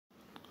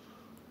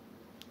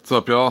What's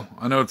up, y'all?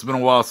 I know it's been a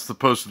while since I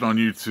posted on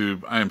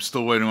YouTube. I am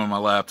still waiting on my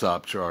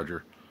laptop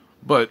charger.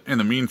 But in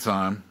the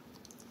meantime,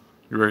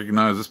 you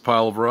recognize this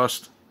pile of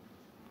rust?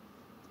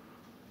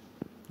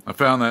 I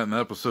found that in the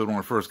episode when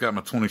I first got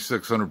my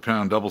 2,600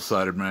 pound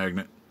double-sided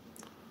magnet.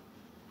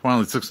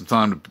 Finally took some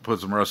time to put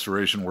some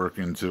restoration work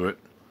into it.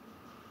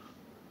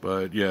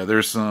 But yeah,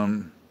 there's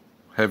some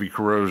heavy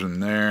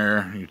corrosion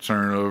there. You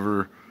turn it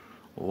over,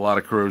 a lot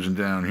of corrosion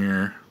down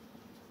here.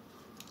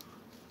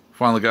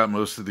 Finally got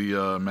most of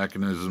the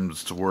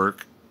mechanisms to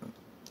work.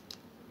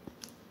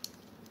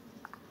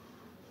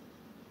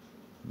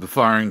 The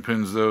firing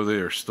pins, though, they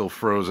are still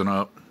frozen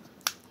up.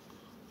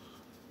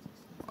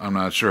 I'm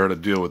not sure how to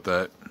deal with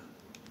that.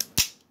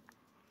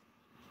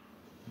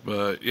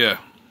 But yeah.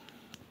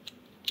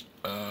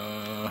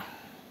 There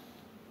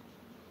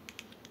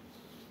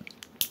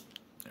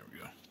we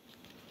go.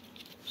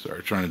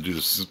 Sorry, trying to do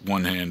this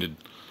one-handed.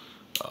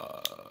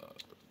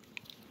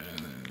 And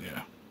then,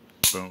 yeah.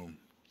 Boom.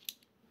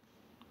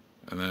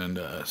 And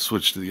then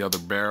switch to the other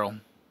barrel.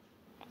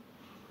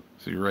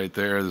 See right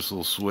there, this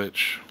little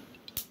switch.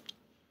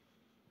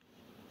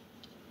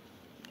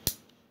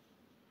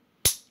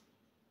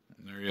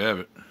 And there you have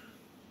it.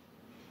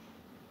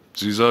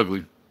 She's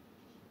ugly,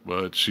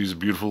 but she's a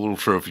beautiful little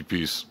trophy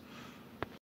piece.